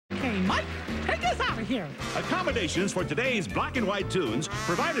here. Accommodations for today's black and white tunes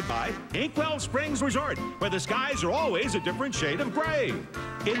provided by Inkwell Springs Resort, where the skies are always a different shade of gray.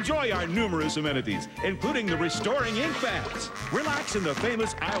 Enjoy our numerous amenities, including the restoring ink baths. Relax in the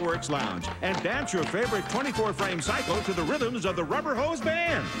famous Iworks Lounge and dance your favorite 24-frame cycle to the rhythms of the Rubber Hose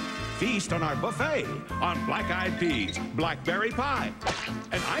Band. Feast on our buffet on black-eyed peas, blackberry pie,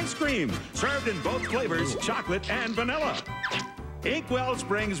 and ice cream served in both flavors, chocolate and vanilla. Inkwell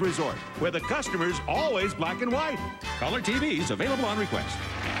Springs Resort, where the customer's always black and white. Color TVs available on request.